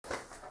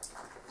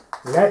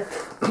Let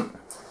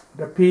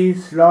the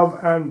peace, love,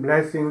 and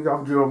blessings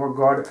of Jehovah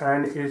God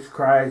and His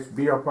Christ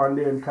be upon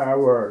the entire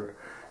world.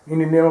 In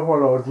the name of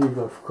our Lord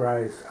Jesus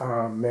Christ,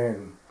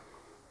 Amen.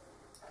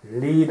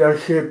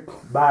 Leadership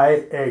by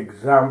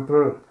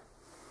example.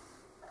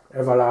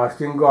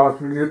 Everlasting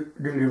gospel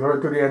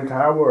delivered to the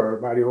entire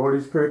world by the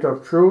Holy Spirit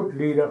of truth,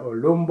 leader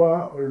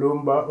OLUMBA,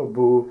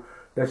 Obu,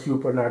 the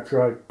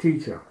supernatural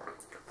teacher.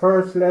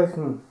 First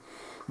lesson,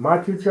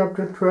 Matthew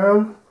chapter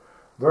 12,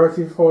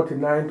 verses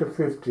 49 to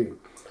 50.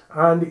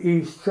 And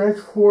he stretched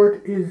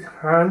forth his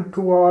hand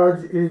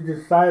towards his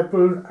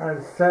disciples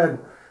and said,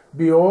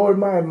 Behold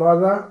my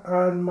mother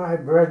and my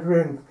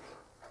brethren,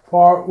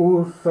 for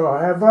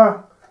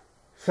whosoever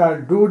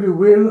shall do the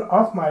will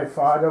of my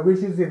Father which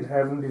is in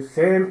heaven, the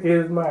same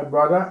is my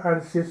brother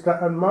and sister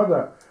and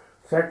mother.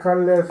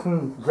 Second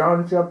lesson,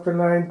 John chapter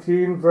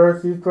 19,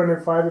 verses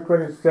 25 to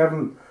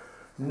 27.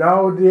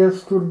 Now there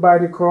stood by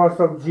the cross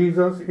of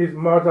Jesus his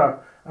mother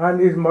and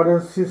his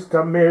mother's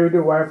sister Mary,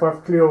 the wife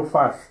of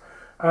Cleophas,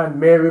 and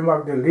Mary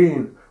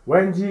Magdalene.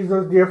 When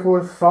Jesus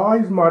therefore saw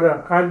his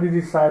mother and the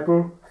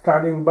disciple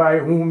standing by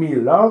whom he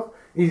loved,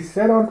 he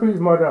said unto his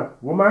mother,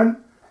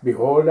 Woman,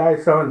 behold thy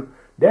son.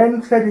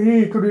 Then said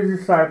he to the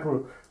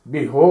disciple,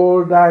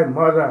 Behold thy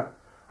mother.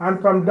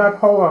 And from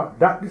that hour,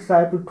 that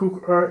disciple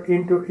took her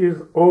into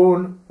his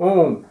own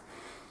home.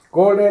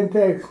 Golden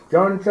text,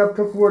 John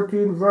chapter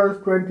 14, verse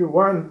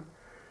 21.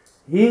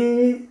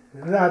 He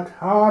that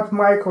hath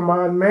my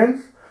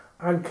commandments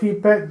and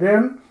keepeth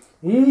them,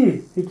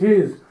 he it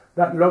is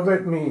that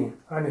loveth me.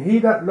 And he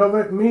that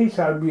loveth me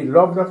shall be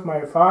loved of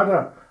my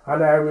Father,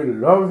 and I will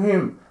love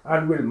him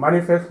and will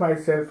manifest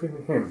myself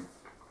in him.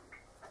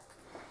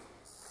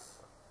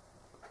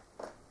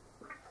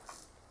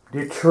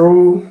 The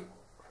true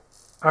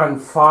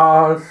and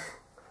false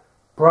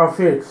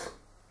prophets.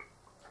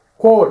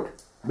 Quote,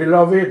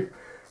 Beloved,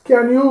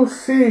 can you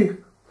see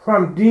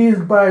from these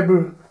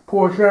Bible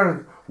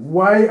portions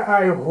why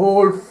I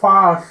hold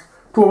fast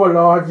to our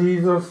Lord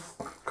Jesus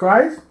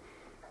Christ?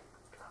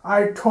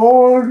 I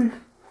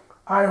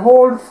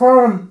hold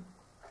firm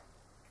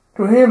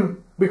to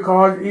him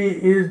because he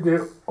is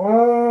the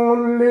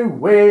only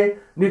way,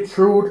 the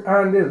truth,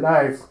 and the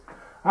life.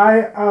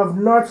 I have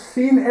not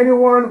seen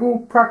anyone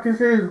who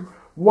practices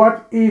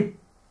what he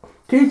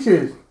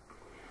teaches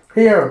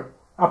here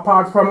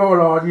apart from our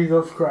Lord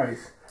Jesus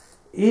Christ.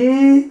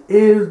 He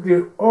is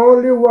the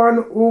only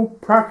one who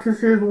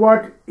practices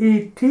what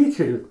he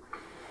teaches.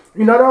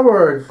 In other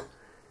words,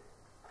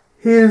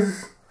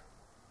 his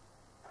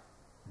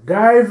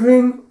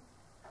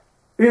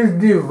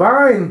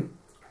divine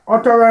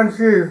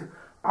utterances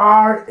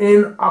are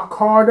in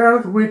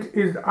accordance with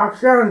his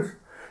actions.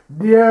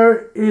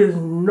 There is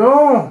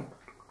no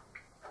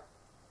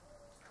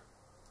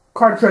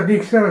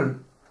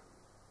contradiction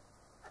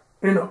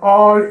in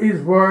all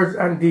his words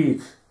and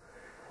deeds.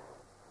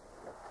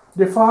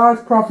 The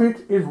false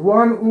prophet is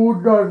one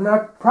who does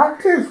not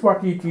practice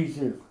what he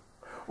teaches.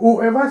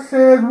 Whoever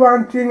says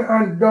one thing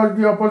and does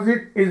the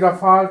opposite is a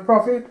false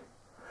prophet.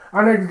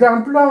 An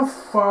example of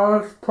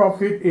false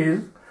prophet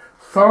is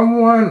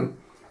someone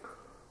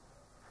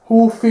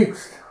who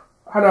fixed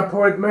an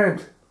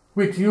appointment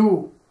with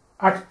you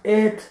at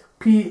 8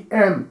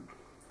 p.m.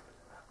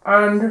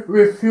 and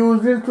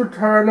refuses to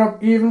turn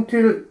up even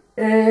till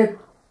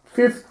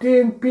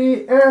 8:15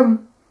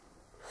 p.m.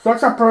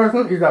 Such a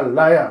person is a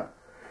liar.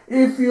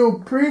 If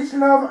you preach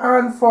love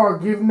and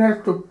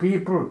forgiveness to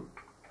people,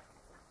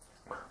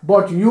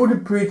 but you, the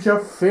preacher,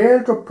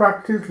 fail to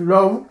practice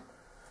love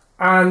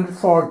and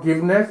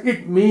forgiveness,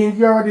 it means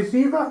you're a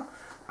deceiver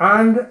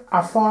and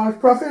a false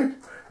prophet.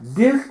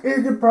 This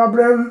is the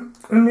problem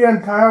in the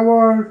entire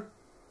world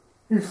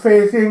is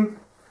facing.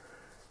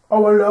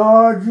 Our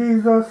Lord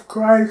Jesus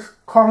Christ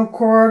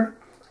conquered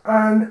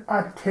and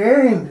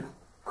attained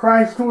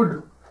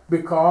Christhood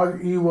because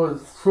he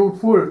was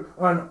truthful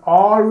and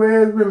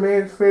always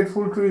remains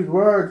faithful to his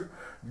words.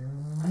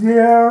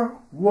 There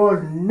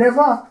was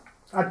never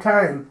a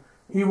time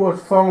he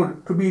was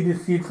found to be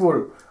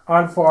deceitful,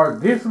 and for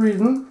this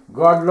reason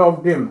God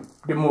loved him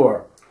the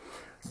more.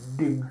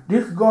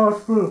 This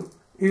gospel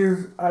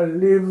is a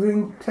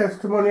living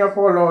testimony of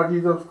our Lord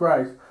Jesus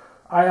Christ.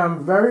 I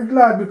am very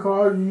glad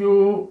because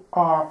you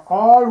are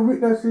all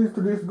witnesses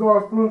to this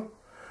gospel.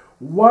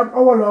 What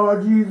our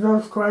Lord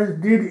Jesus Christ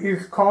did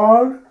is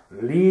called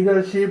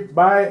leadership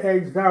by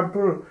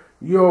example.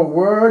 Your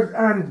words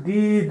and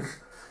deeds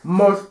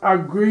must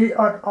agree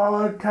at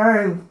all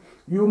times.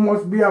 You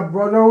must be a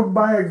brotherhood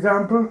by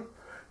example.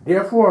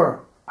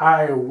 Therefore,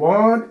 I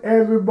want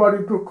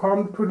everybody to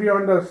come to the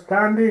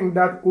understanding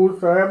that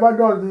whosoever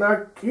does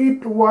not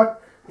keep to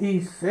what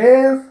he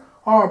says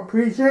or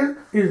preaches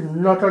is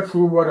not a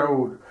true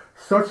brotherhood.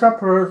 Such a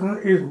person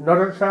is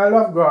not a child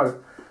of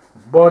God,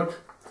 but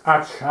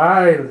a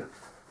child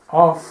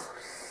of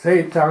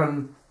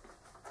Satan,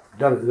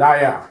 the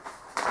liar.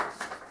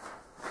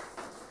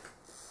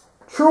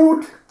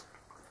 Truth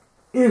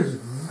is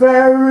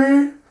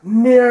very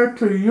near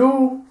to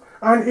you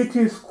And it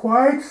is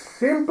quite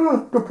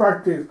simple to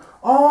practice.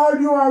 All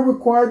you are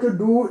required to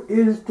do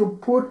is to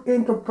put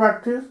into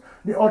practice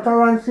the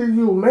utterances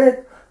you make.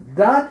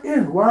 That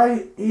is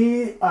why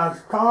he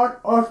has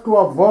taught us to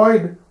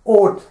avoid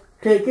oath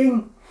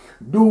taking.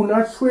 Do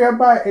not swear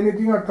by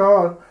anything at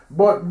all,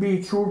 but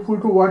be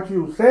truthful to what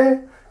you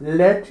say.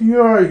 Let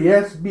your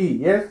yes be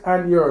yes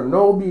and your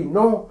no be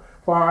no.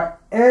 For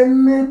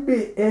any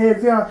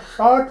behavior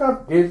short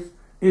of this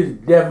is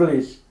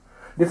devilish.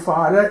 The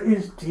Father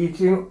is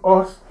teaching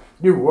us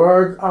the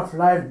words of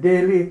life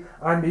daily,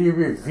 and He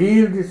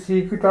revealed the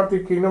secret of the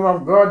kingdom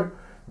of God.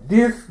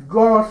 This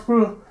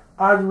gospel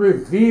has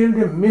revealed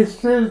the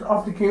mysteries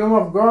of the kingdom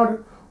of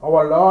God.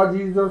 Our Lord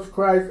Jesus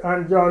Christ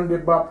and John the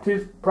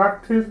Baptist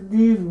practiced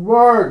these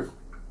words.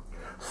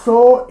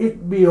 So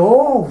it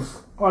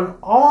behoves on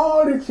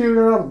all the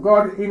children of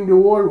God in the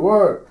whole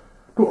world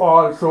to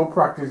also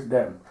practice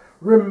them.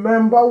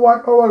 Remember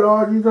what our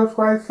Lord Jesus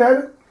Christ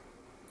said?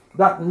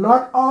 That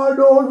not all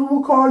those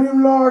who call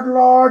Him Lord,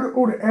 Lord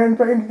would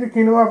enter into the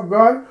kingdom of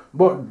God,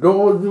 but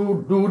those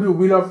who do the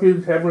will of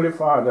His heavenly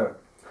Father.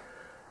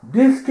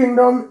 This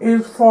kingdom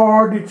is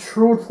for the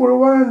truthful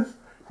ones.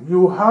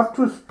 You have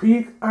to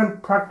speak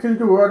and practice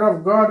the word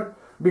of God,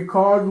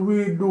 because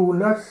we do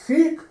not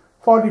seek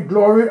for the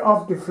glory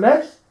of the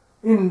flesh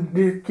in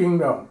this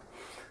kingdom.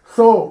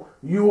 So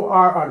you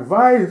are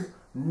advised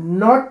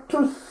not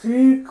to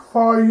seek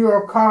for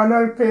your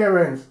carnal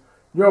parents,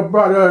 your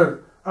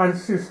brothers and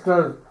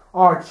sisters,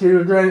 or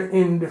children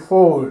in the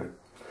fold.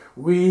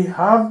 We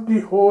have the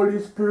Holy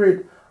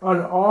Spirit,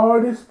 and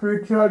all the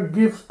spiritual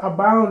gifts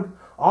abound.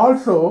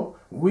 Also,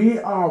 we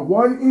are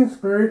one in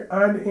spirit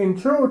and in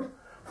truth.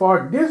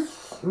 For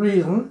this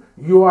reason,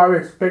 you are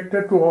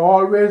expected to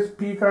always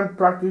speak and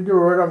practice the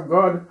word of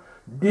God.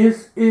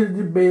 This is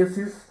the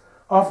basis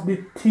of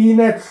the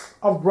tenets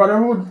of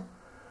brotherhood.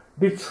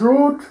 The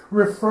truth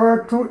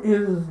referred to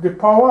is the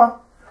power,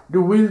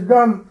 the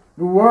wisdom,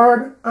 the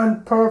word,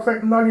 and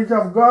perfect knowledge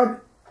of God.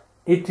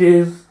 It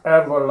is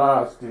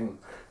everlasting.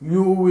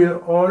 You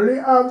will only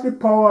have the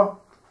power,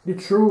 the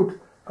truth,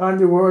 and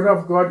the word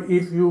of God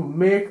if you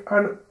make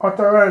an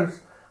utterance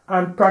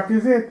and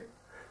practice it.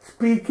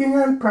 Speaking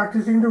and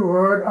practicing the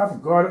word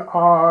of God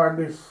are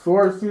the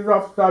sources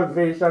of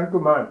salvation to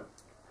man.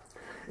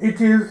 It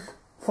is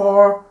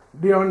for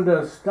the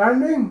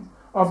understanding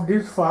of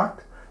this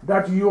fact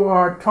that you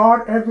are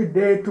taught every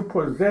day to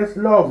possess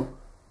love,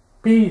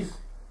 peace,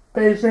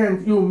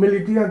 patience,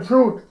 humility, and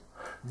truth.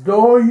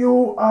 Though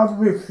you have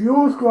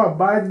refused to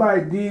abide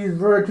by these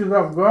virtues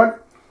of God,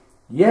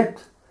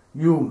 yet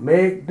you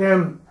make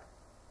them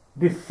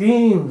the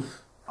themes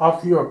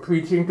of your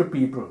preaching to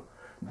people.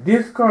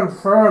 This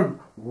confirms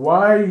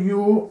why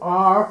you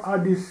are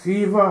a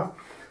deceiver,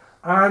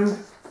 and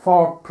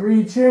for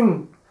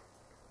preaching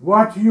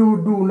what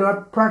you do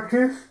not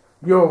practice,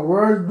 your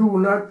words do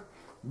not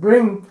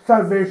bring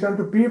salvation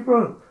to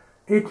people.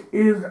 It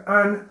is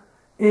an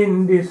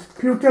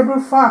indisputable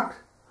fact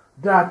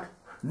that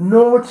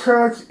no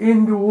church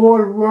in the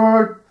whole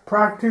world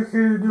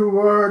practices the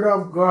word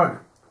of God.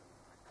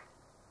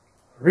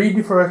 Read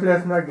the first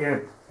lesson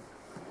again.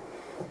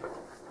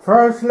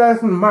 First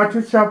lesson,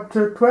 Matthew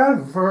chapter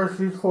 12,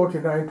 verses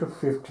 49 to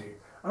 50.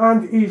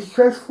 And he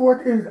stretched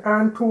forth his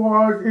hand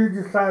towards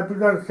his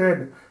disciples and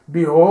said,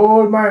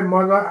 Behold my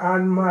mother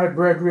and my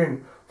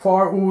brethren,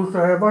 for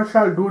whosoever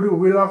shall do the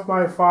will of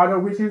my Father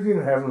which is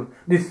in heaven,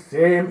 the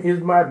same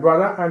is my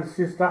brother and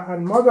sister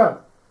and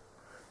mother.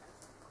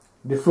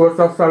 The source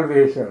of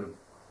salvation.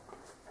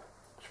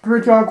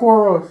 Spiritual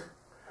chorus.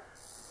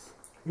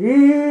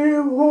 He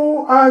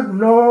who has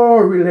no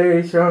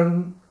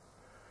relation,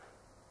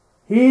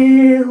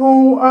 he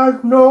who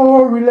has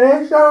no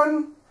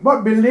relation,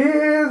 but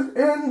believes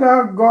in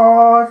the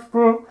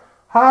gospel,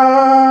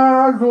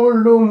 has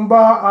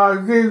OLUMBA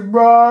as his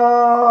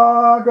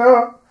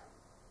brother.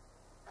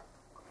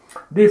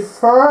 The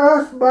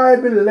first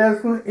Bible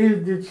lesson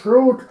is the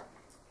truth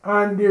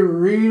and the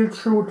real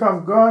truth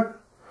of God.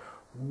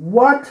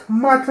 What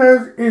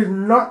matters is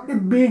not the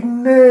big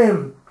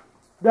name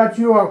that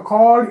you are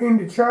called in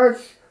the church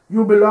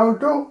you belong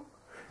to.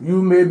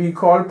 You may be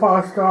called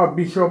pastor, or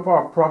bishop,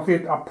 or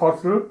prophet,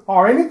 apostle,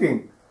 or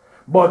anything.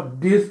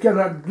 But this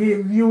cannot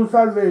give you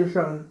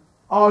salvation.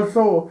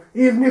 Also,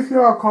 even if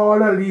you are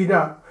called a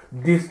leader,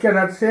 this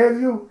cannot save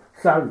you.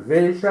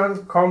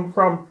 Salvation comes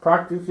from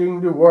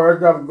practicing the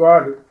words of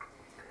God.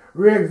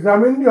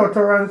 Re-examine the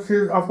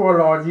utterances of our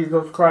Lord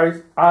Jesus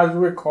Christ as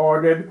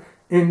recorded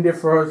in the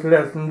first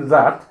lesson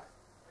that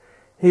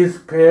his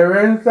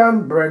parents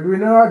and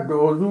brethren are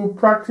those who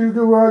practice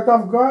the words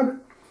of God.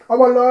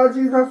 Our Lord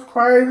Jesus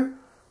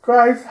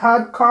Christ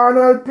had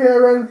carnal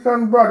parents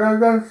and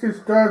brothers and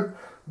sisters,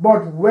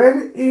 but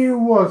when he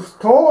was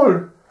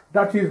told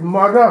that his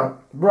mother,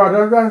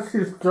 brothers and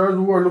sisters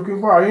were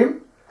looking for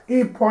him,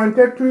 he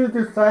pointed to his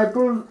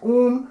disciples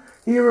whom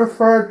he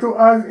referred to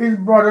as his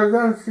brothers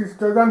and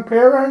sisters and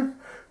parents.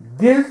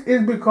 This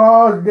is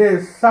because they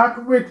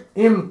sat with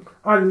him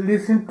and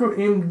listened to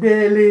him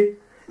daily.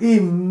 He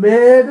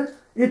made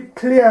it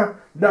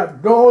clear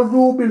that those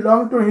who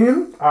belong to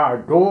him are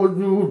those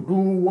who do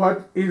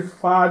what his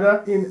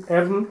Father in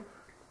heaven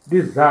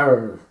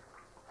desires.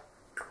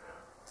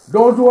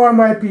 Those who are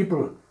my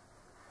people,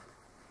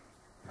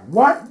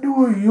 what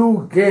do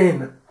you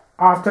gain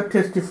after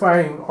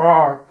testifying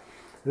or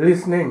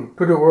listening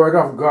to the word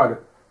of God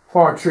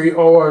for 3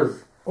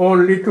 hours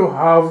only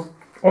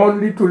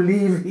to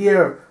leave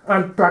here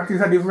and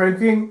practice a different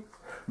thing?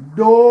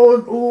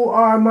 Those who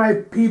are my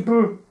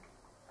people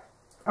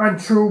and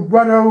true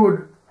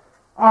brotherhood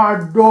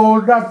are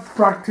those that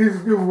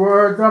practice the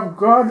words of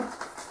God.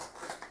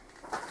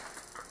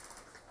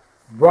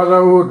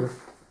 Brotherhood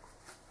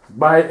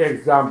by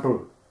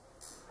example.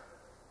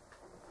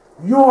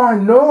 You are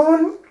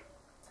known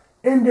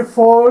in the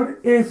fold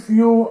if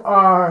you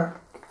are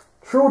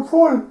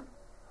truthful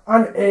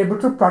and able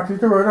to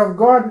practice the word of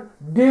God.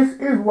 This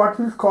is what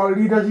is called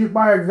leadership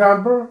by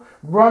example,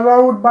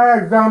 brotherhood by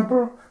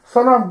example,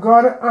 son of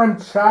God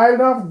and child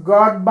of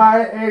God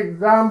by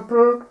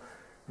example.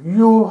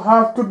 You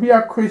have to be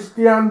a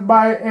Christian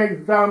by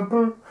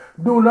example.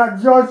 Do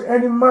not judge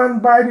any man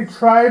by the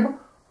tribe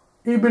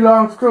he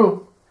belongs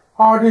to,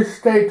 or the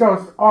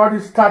status, or the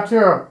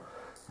stature,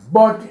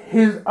 but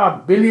his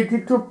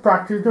ability to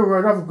practice the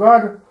word of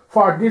God,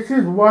 for this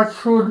is what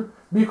should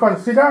be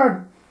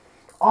considered.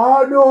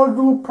 All those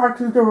who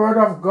practice the word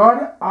of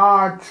God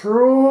are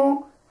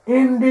true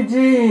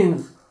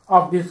indigenes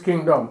of this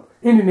kingdom,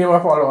 in the name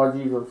of our Lord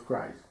Jesus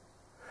Christ.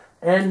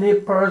 Any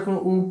person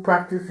who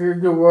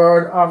practices the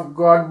word of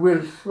God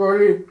will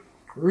surely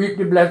reap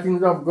the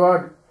blessings of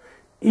God,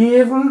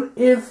 even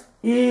if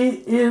he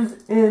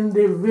is in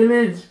the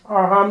village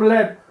or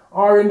hamlet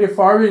or in the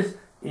forest.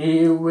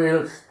 He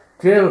will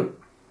still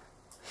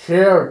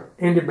share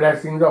in the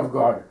blessings of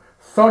God.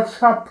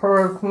 Such a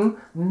person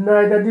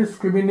neither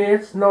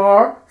discriminates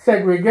nor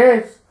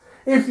segregates.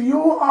 If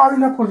you are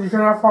in a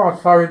position of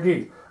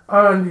authority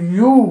and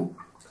you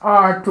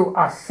are to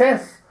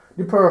assess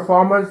the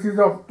performances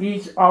of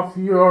each of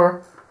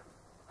your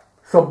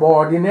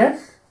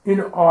subordinates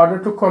in order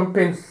to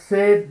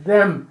compensate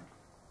them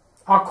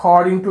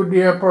according to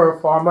their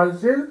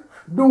performances,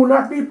 do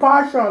not be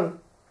partial.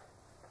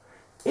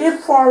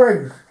 If,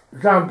 for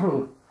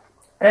example,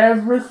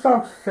 every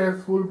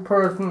successful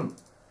person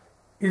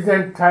is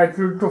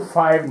entitled to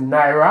 5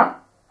 naira,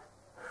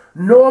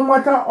 no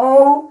matter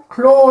how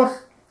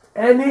close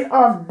any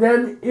of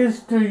them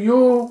is to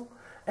you,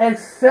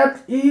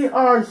 except he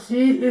or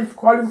she is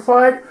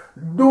qualified,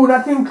 do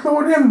not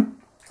include him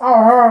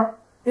or her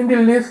in the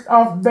list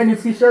of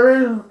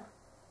beneficiaries.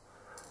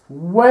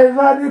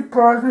 Whether the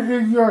person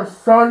is your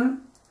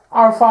son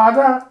or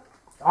father,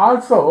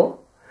 also,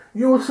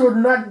 you should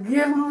not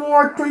give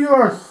more to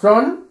your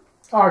son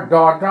or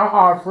daughter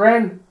or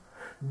friend.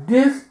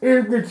 This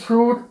is the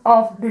truth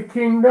of the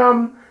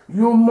kingdom.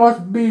 You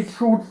must be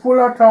truthful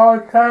at all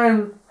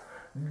times.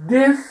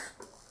 This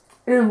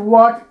is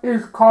what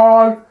is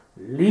called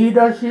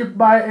leadership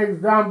by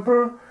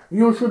example.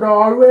 You should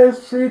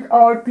always treat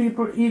all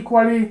people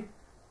equally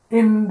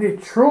in the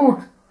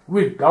truth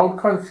without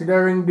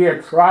considering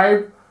their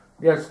tribe,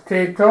 their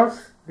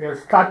status, their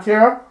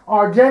stature,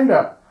 or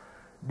gender.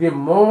 The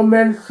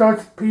moment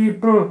such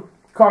people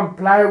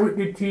comply with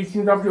the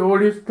teachings of the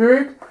Holy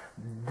Spirit,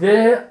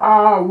 they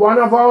are one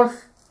of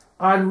us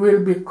and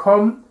will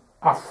become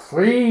a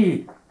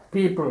free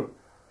people.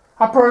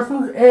 A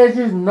person's age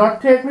is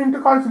not taken into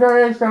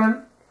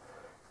consideration.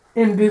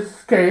 In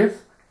this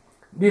case,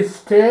 the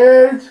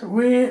stage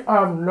we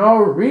have now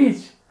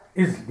reached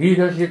is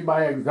leadership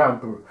by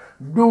example.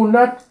 Do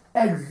not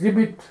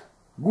exhibit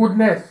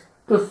goodness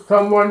to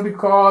someone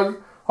because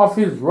of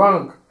his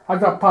rank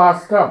as a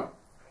pastor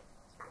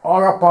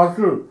or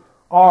apostle,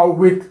 or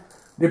with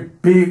the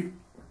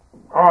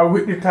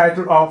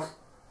title of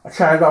a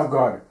child of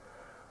God,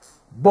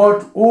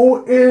 but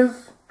who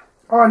is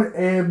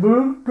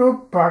unable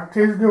to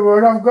practice the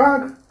word of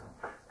God.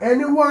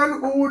 Anyone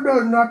who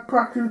does not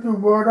practice the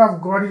word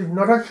of God is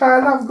not a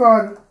child of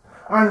God,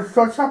 and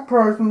such a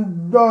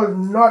person does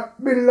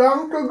not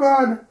belong to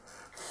God.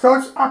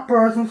 Such a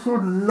person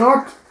should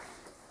not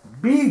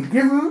be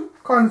given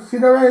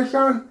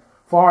consideration,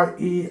 for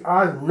he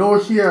has no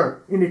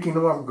share in the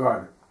kingdom of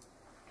God.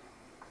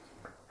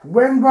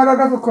 When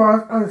Brother of the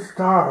Cross and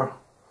Star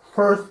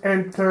first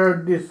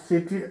entered the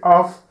city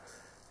of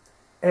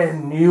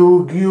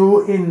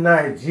Enugu in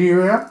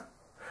Nigeria,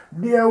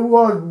 there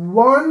was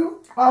one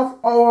of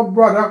our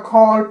brother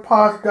called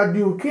Pastor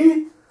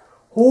Dukey,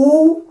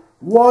 who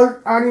was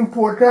an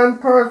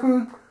important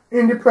person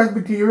in the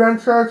Presbyterian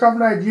Church of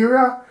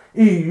Nigeria.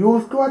 He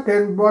used to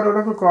attend Brother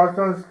of the Cross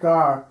and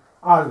Star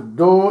as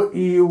though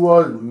he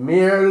was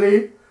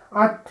merely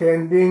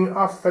attending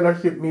a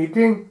fellowship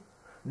meeting,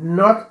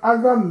 not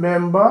as a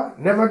member.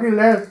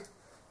 Nevertheless,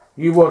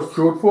 he was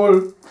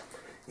truthful.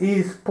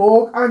 He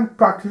spoke and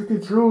practiced the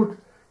truth.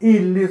 He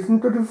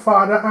listened to the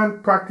Father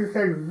and practiced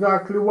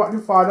exactly what the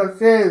Father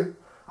says.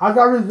 As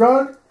a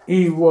result,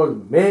 he was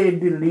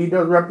made the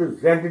leader's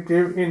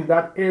representative in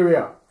that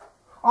area.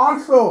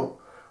 Also,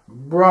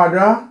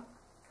 Brother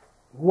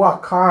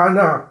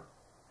Wakana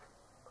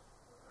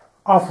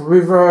of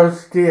River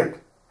State,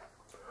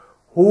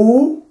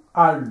 who,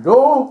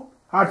 although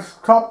had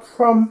stopped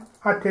from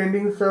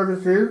attending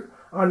services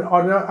and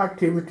other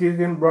activities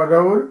in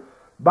Brotherhood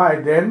by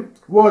then,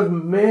 was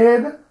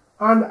made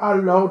and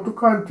allowed to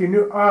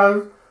continue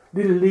as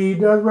the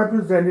leader's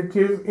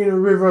representative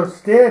in River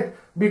State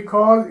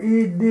because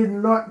he did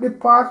not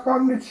depart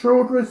from the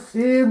truth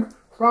received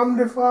from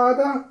the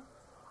Father.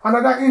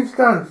 Another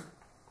instance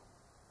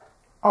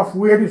of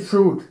where the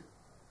truth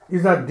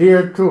is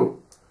adhered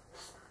to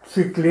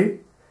strictly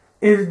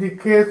is the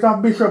case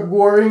of Bishop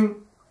Goring,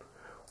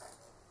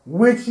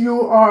 which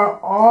you are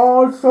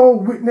also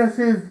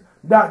witnesses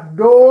that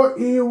though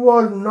he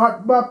was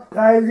not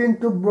baptized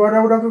into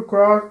Brotherhood of the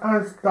Cross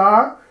and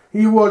Star,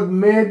 he was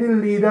made the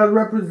leader's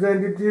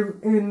representative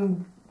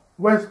in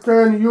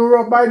Western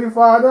Europe by the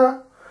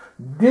Father.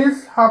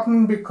 This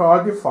happened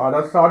because the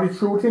Father saw the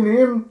truth in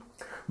him.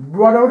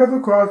 Brotherhood of the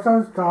Cross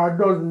and Star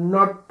does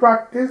not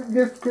practice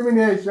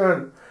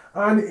discrimination,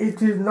 and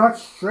it is not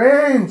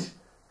strange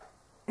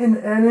in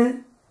any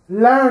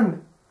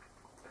land.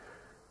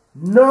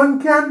 None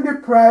can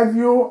deprive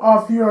you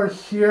of your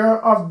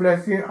share of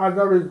blessing as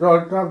a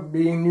result of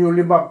being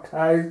newly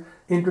baptized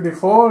into the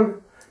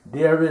fold.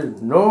 There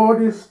is no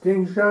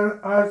distinction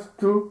as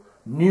to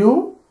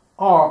new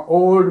or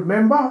old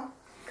member.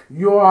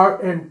 You are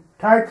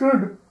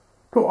entitled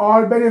to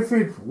all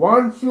benefits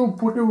once you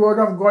put the word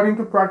of God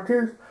into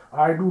practice.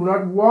 I do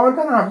not want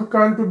an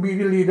African to be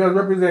the leader's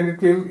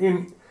representative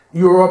in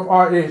Europe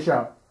or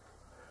Asia.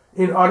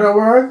 In other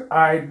words,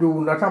 I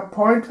do not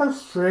appoint a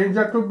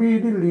stranger to be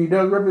the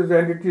leader's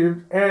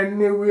representative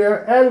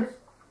anywhere else.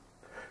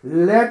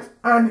 Let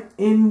an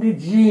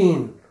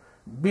indigene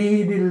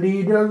be the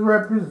leader's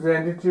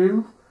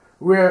representative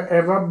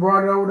wherever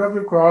Brotherhood of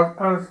the Cross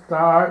and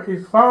Star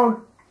is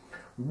found.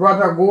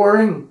 Brother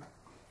Goring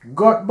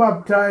got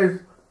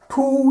baptized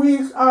 2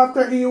 weeks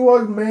after he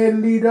was made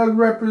leader's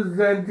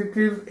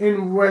representative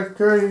in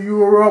Western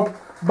Europe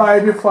by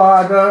the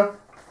Father.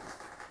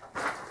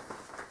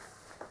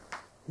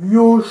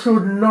 You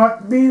should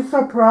not be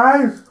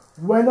surprised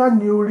when a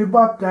newly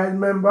baptized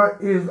member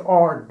is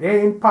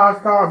ordained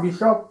pastor or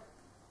bishop.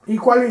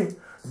 Equally,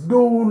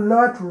 do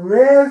not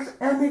raise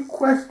any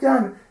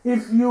question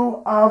if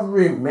you have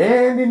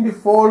remained in the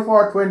fold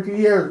for 20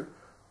 years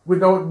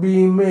without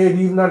being made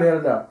even an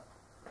elder.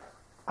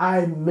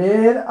 I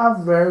made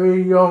a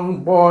very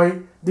young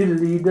boy the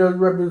leader's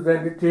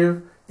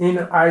representative in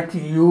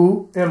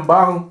ITU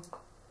Mbang.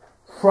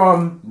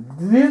 From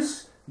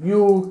this,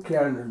 you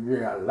can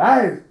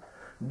realize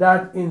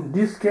that in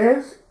this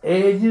case,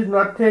 age is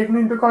not taken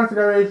into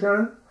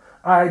consideration.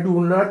 I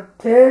do not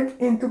take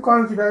into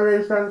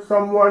consideration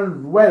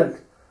someone's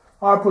wealth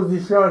or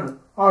position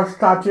or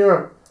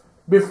stature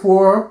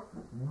before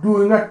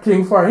doing a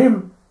thing for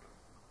him.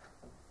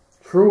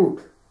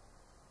 Truth,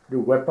 the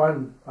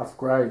weapon of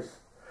Christ.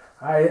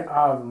 I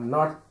have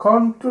not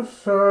come to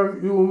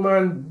serve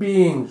human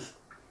beings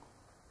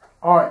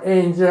or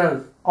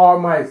angels or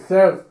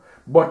myself,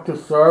 but to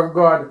serve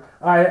God.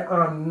 I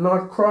am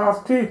not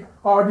crafty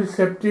or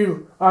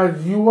deceptive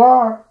as you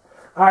are.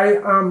 I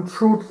am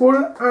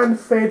truthful and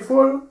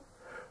faithful.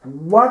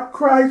 What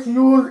Christ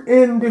used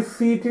in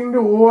defeating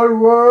the whole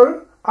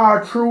world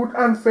are truth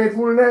and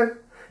faithfulness.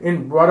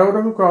 In Brotherhood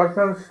of the Cross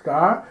and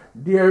Star,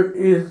 there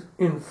is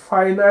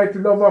infinite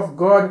love of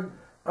God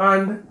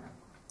and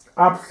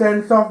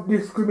absence of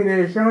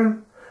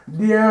discrimination.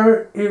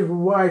 There is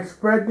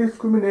widespread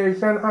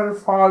discrimination and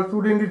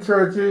falsehood in the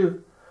churches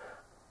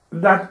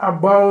that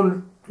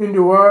abound in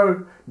the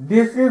world.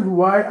 This is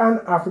why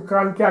an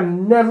African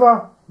can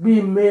never be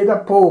made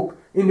a pope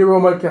in the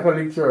Roman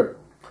Catholic Church.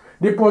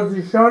 The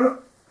position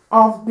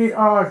of the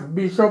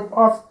Archbishop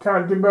of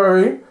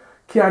Canterbury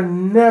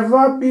can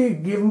never be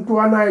given to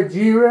a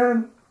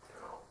Nigerian.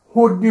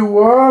 Would the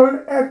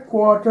world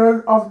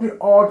headquarters of the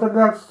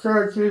Orthodox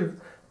churches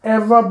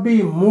ever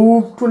be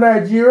moved to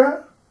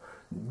Nigeria?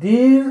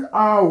 These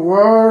are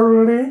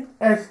worldly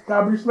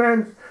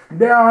establishments.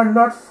 They are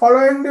not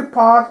following the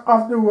path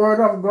of the Word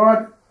of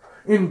God.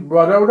 In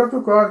Brotherhood of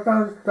the Cross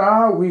and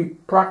Star, we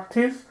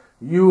practice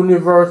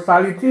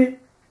universality.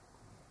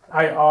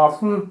 I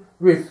often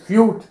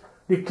refute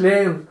the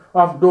claims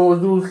of those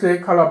who say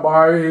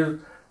Calabar is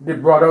the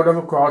Brotherhood of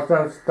the Cross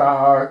and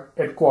Star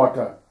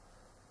headquarters.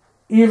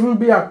 Even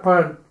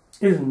Biakpan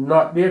is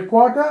not the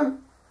headquarters.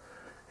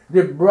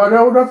 The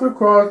Brotherhood of the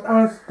Cross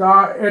and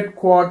Star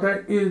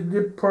headquarters is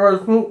the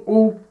person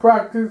who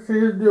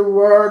practices the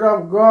Word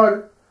of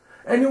God.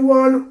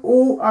 Anyone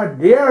who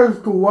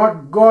adheres to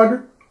what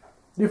God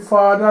the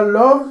Father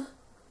loves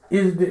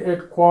is the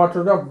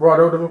headquarters of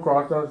Brotherhood of the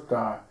Cross and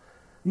Star.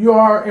 You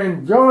are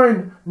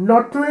enjoined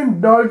not to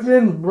indulge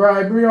in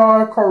bribery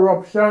or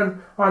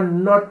corruption,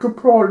 and not to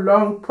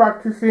prolong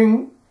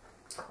practicing,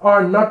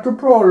 or not to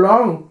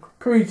prolong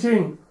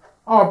preaching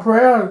or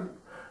prayers.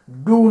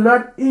 Do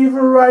not even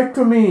write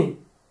to me,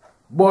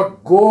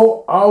 but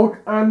go out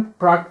and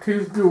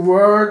practice the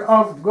Word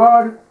of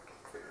God.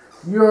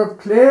 Your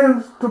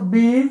claims to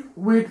be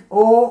with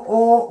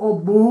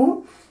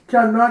OLUMBA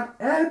cannot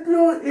help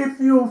you if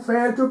you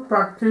fail to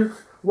practice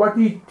what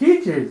he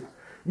teaches.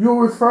 You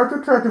refer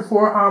to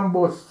 34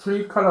 Ambo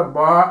Street,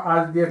 Calabar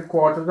as the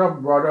headquarters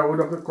of Brotherhood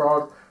of the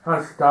Cross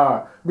and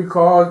Star,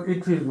 because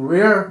it is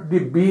where the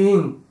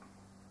being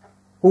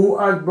who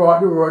has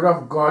brought the word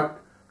of God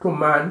to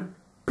man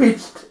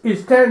pitched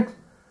his tent.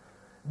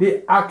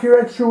 The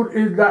accurate truth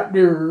is that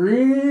the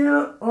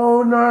real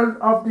owners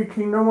of the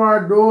kingdom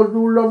are those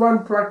who love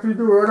and practice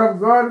the word of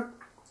God.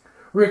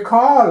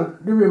 Recall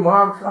the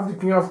remarks of the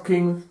King of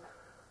Kings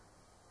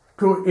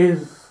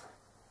in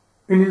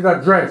his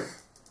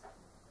address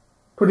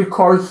to the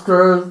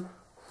choristers'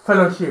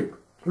 fellowship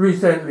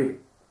recently.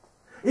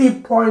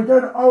 He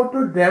pointed out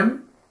to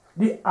them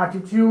the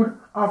attitude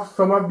of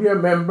some of their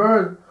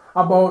members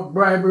about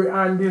bribery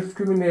and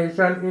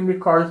discrimination in the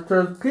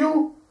choristers'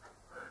 pew.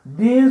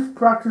 These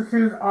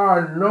practices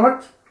are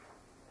not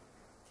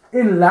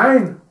in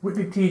line with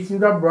the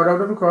teachings of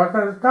Brotherhood of the Cross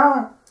and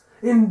Star.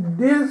 In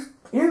this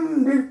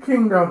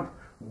kingdom,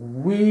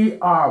 we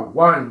are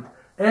one.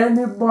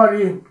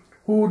 Anybody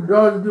who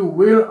does the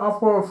will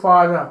of our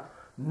Father,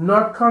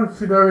 not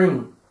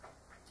considering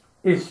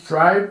his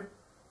tribe,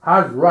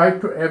 has right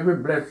to every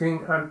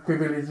blessing and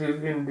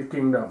privileges in the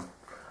kingdom.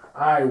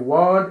 I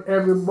want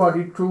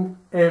everybody to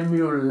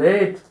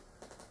emulate.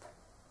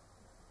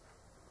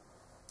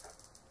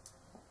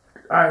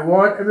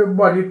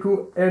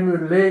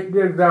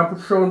 The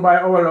example shown by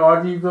our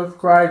Lord Jesus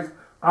Christ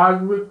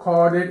as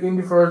recorded in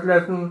the first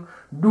lesson.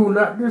 Do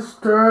not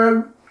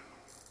disturb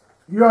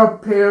your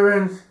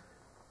parents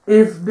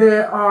if they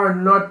are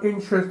not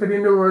interested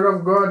in the word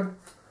of God.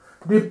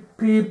 The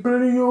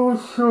people you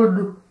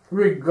should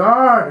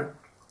regard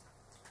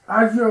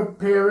as your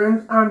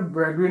parents and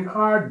brethren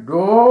are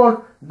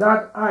those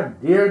that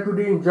adhere to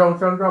the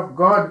injunctions of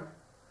God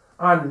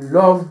and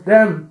love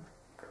them.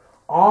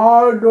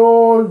 All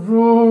those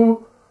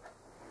who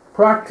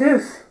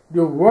practice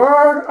the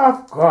word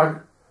of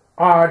God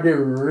are the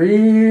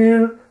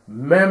real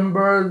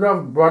members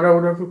of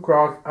Brotherhood of the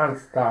Cross and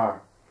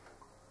Star.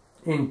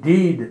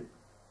 Indeed,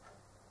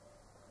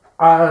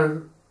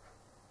 as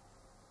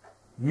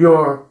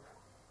your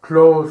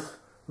close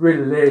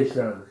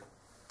relations.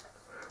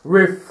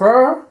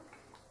 Refer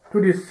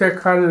to the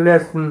second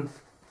lesson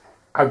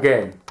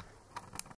again.